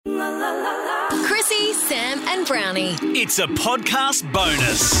and Brownie. It's a podcast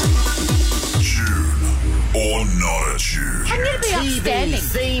bonus. Tune or not a tune. I'm going to be outstanding.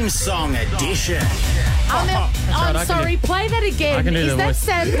 Theme song edition. I'm sorry, play that again. I can do Is the that voice.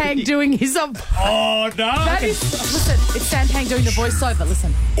 Sandpang doing his... Oh, no. That is... Listen, it's Sandpang doing the voiceover.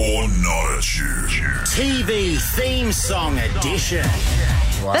 Listen. Or not a tune. TV theme song edition.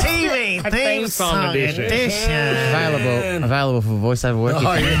 TV theme song edition. Available for voiceover work.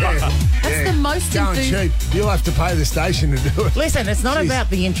 Oh, yeah. That's the most Going cheap. You'll have to pay the station to do it. Listen, it's not about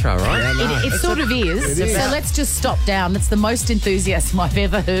the intro, right? Yeah, no. It sort of is. It is. So let's just stop down. It's the most enthusiasm I've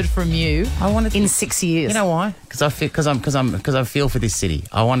ever heard from you in 6 years. You know why? Because I feel for this city.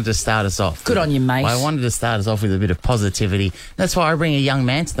 I wanted to start us off. Good on you, mate. I wanted to start us off with a bit of positivity. That's why I bring a young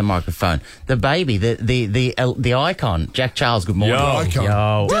man to the microphone. The baby, the icon, Jack Charles. Good morning.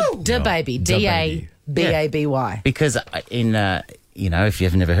 Da baby. D-A-B-A-B-Y. Because if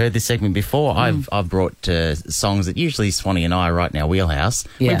you've never heard this segment before, I've brought songs that usually Swanee and I are right in our wheelhouse.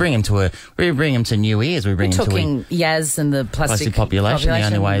 Yeah. We bring them to new ears. We bring We're them talking Yaz and the plastic population, the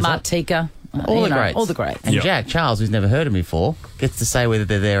only way is up. Martika. all the greats. All the greats. And Jack Charles, who's never heard him before, gets to say whether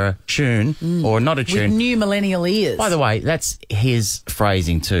they're a tune or not a With tune. new millennial ears. By the way, that's his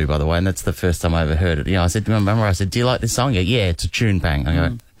phrasing too, by the way, and that's the first time I ever heard it. I said, do you like this song? Yeah, it's a tune, bang. I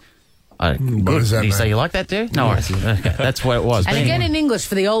go, What good. does that Did you say mean? you like that too? No worries. Okay, that's what it was. And But again anyway. in English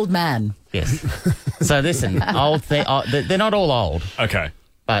for the old man. Yes. So listen, they're not all old, Okay.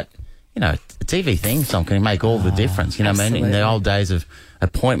 but, a TV theme song can make all the difference. You know what I mean? In the absolutely. old days of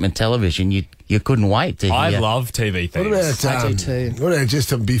appointment television, you couldn't wait to hear. I love TV What themes. about, I do too. What about,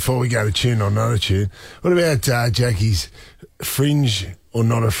 just before we go to tune or not a tune, what about Jackie's fringe or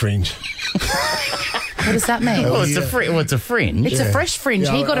not a fringe? What does that mean? Well, it's a fringe. It's a fresh fringe.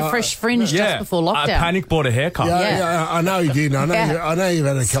 Yeah, he got a fresh fringe just before I lockdown. panic bought a haircut. Yeah, I know you did. I know. Yeah. I know you've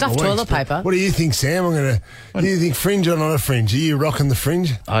had a couple Stuffed of weeks. toilet but paper. What do you think, Sam? Do you think fringe or not a fringe? Are you rocking the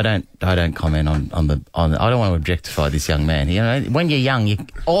fringe? I don't comment on I don't want to objectify this young man. When you're young,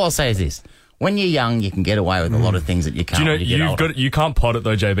 all I'll say is this: when you're young, you can get away with a lot of things that you can't. Do you know when you get older. you can't pot it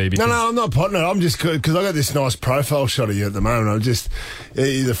though, JB? Because No, I'm not potting it. I'm just because I got this nice profile shot of you at the moment. I'm just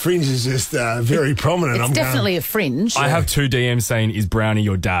the fringe is just very prominent. It's definitely a fringe. I have 2 DMs saying, "Is Brownie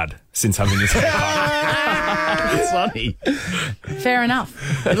your dad?" Since having this haircut. It's funny. Fair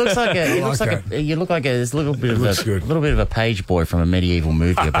enough. It looks like like you look like there's a little bit of looks a good. little bit of a page boy from a medieval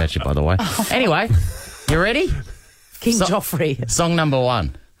movie about you, by the way. Anyway, you ready? King Joffrey. Song number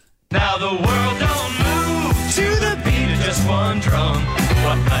 1. Now the world don't move to the beat of just one drum.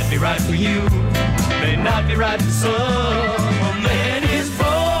 What might be right for you may not be right for some. A man is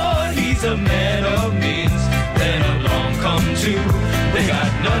born, he's a man of means. Then along come two, they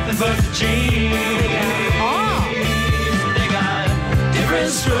got nothing but the genes. They got different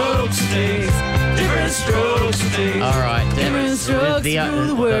strokes to take, different strokes to take. All right, Different strokes through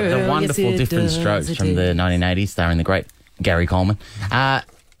the world. the wonderful Yes, it different does, strokes it from the 1980s, starring the great Gary Coleman.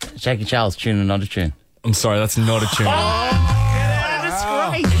 Jackie Charles, tune or not a tune? I'm sorry, that's not a tune. That's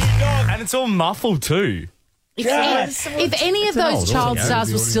great. And it's all muffled too. If any of those child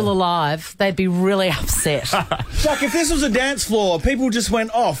stars were still alive, they'd be really upset. Jack, if this was a dance floor, people just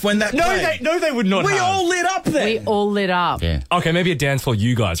went off when that played. They would not. We have. all lit up then. We all lit up. Yeah. Okay, maybe a dance floor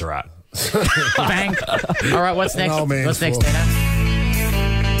you guys are at. Bang. All right, what's next? old man's What's next, floor. Tina?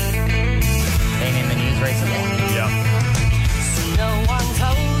 Been in the news recently. Yeah.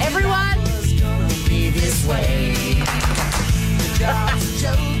 Everyone,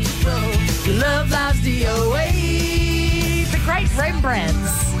 love lives DOA. The great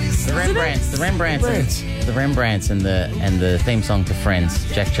Rembrandts. The Rembrandts and the theme song to Friends.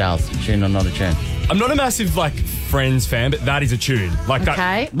 Jack Charles, tune or not a tune? I'm not a massive Friends fan, but that is a tune. Like that.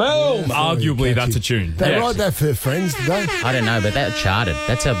 Okay. Boom. Arguably, that's a tune. They Yeah. write that for Friends, did they? I don't know, but that charted.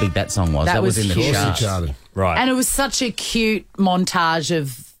 That's how big that song was. That was was in the huge. charts. Charted. Right. And it was such a cute montage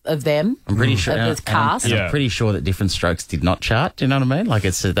of them. I'm pretty sure. With and cast. I'm Yeah. pretty sure that Different Strokes did not chart. Do you know what I mean? Like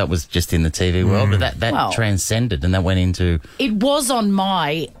that was just in the TV world, but that Well- transcended and that went into. It was on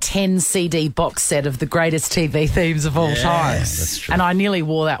my 10 CD box set of the greatest TV themes of all time. that's true. And I nearly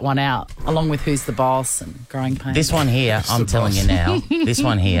wore that one out, along with Who's the Boss and Growing Pains. This one here, I'm telling you now, this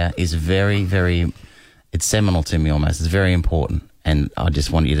one here is very, very. It's seminal to me almost. It's very important, and I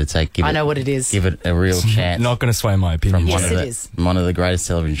just want you to I know what it is. Give it a real chance. Not going to sway my opinion. Yes, one of it the, is. one of the greatest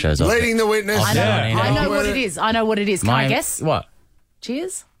television shows. Leading the witness. I know, Yeah. I know what it is. I know what it is. Can I guess? What?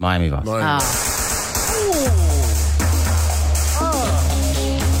 Cheers? Miami Vice.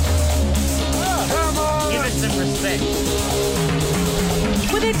 Give it some respect.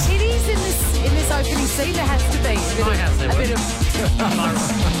 Were there titties in this opening scene? There has to be. Might have to, A bit of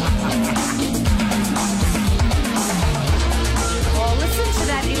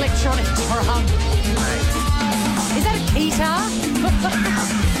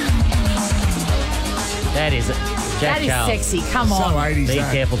That is it. Jack That is Charles. sexy. Come So on. 80s. Be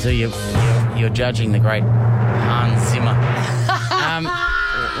that. careful too. You're judging the great Hans Zimmer.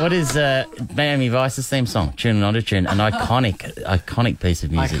 What is Miami Vice's theme song? Tune or not a tune? An iconic piece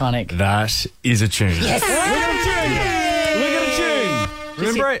of music. Iconic. That is a tune. Yes. Look at a tune.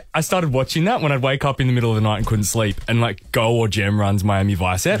 Remember, I started watching that when I'd wake up in the middle of the night and couldn't sleep, and like Go or Jem runs Miami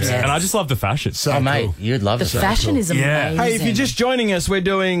Vice eps, Yes. and I just love the fashion. So Oh, mate, cool. you'd love The it. fashion is amazing. Yeah. Hey, if you're just joining us, we're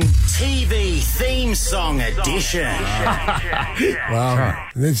doing TV theme song edition. Wow.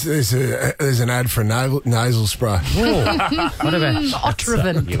 There's an ad for nasal spray. What about?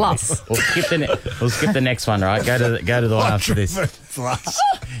 Otriven Plus. We'll skip the next one, right? Go to the one after this. Plus.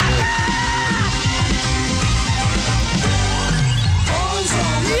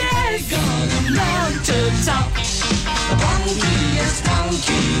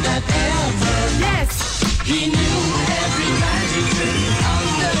 Yes.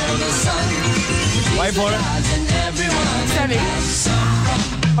 Wait for it. Sammy.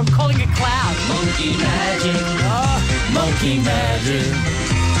 I'm calling it cloud.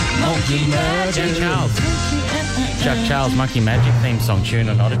 Chuck Charles, Monkey Magic theme song, tune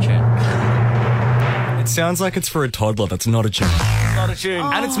or not a tune? It sounds like it's for a toddler. That's not a tune. Not a tune.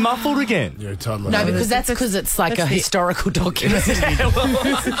 And it's muffled again. You're a toddler. No, because it's like a historical document.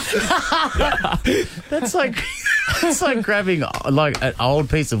 That's like it's like grabbing like an old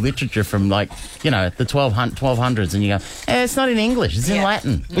piece of literature from like the 1200s, and you go, it's not in English, it's in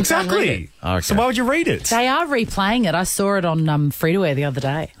Latin. You can't read Exactly. it. Oh, okay. So why would you read it? They are replaying it. I saw it on free-to-air the other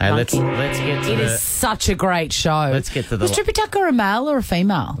day. Hey, let's Monkey. get to It the. is such a great show. Let's get to the- Was Trippy Tucker a male or a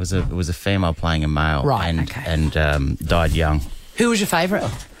female? It was a female playing a male, Right, and okay. and died young. Who was your favourite?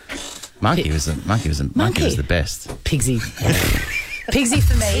 Monkey was the best. Pigsy. Pigsy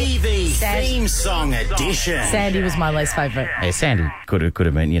for me. TV Sad. theme song edition. Sandy was my least favourite. Yeah, Sandy could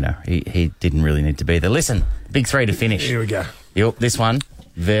have been. He didn't really need to be there. Listen, big three to finish. Here we go. Yep, this one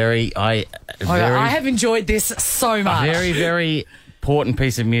I have enjoyed this so much. very, very important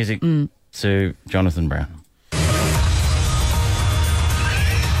piece of music to Jonathan Brown.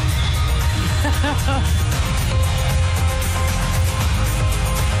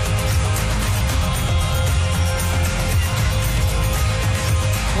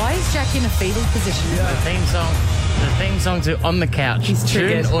 Why is Jack in a fetal position? The theme song to On the Couch. He's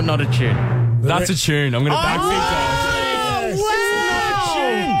triggered. Tune or not a tune? That's a tune. I'm going to back these off.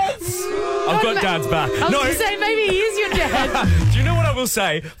 I've got Dad's back. I was going to say, maybe he is your dad. Do you know what I will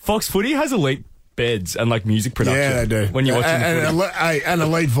say? Fox Footy has elite beds and like music production. Yeah, they do. When you're watching the footy. and a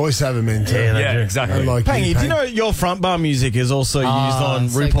lead voiceover man too. Yeah, exactly. Like Pangy, do you know your front bar music is also used on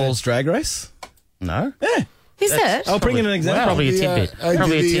so RuPaul's Drag Race? No? Yeah. Is it? I'll bring in an example. Probably a tidbit.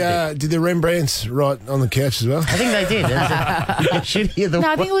 Probably a tidbit. Did the Rembrandts write on the couch as well? I think they did. You should hear the No,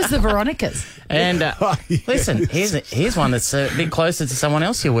 I think it was the Veronicas. And listen, here's one that's a bit closer to someone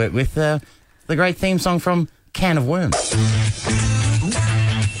else you work with. The great theme song from Can of Worms.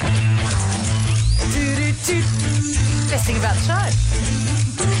 Best thing about the show.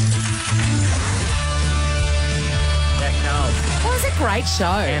 Jack Charles. That was a great show.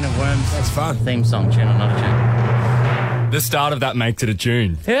 Can of Worms. That's fun. Theme song, tune or not a tune? The start of that makes it a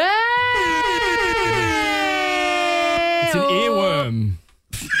tune. Hey! It's an earworm.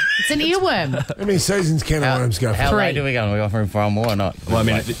 It's an earworm. How many seasons can of worms go for? How Three. late do we go? Are we offering for more or not? Well, I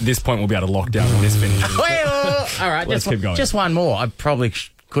mean, at this point, we'll be able to lock down when this finishes. Well, all right, Let's keep going. Just one more. I probably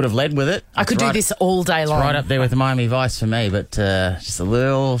could have led with it. I could It's do right- this all day long. Right up there with Miami Vice for me, but just a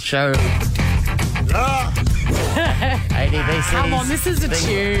little show. ADVC. Come on, this is a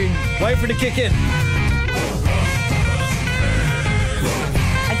tune. Wait for it to kick in.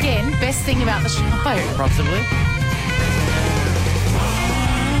 Again, best thing about the show. Possibly.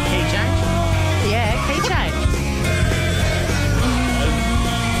 Key change. Yeah, key change.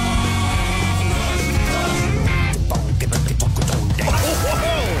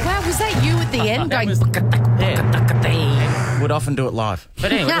 Wow, was that you at the end going? Yeah. Would often do it live.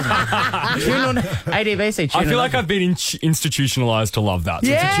 But anyway, tune on ADVC. Tune I feel on- like I've been institutionalized to love that.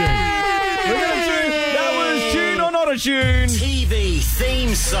 So it's a tune. That was tune or not a tune? TV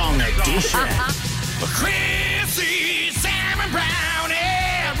theme song edition. Chrissy, Sam and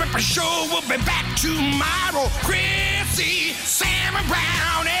Brownie, Ripper Show will be back tomorrow. Chrissy, Sam and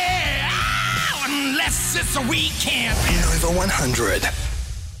Brownie, unless it's a weekend. Over 100.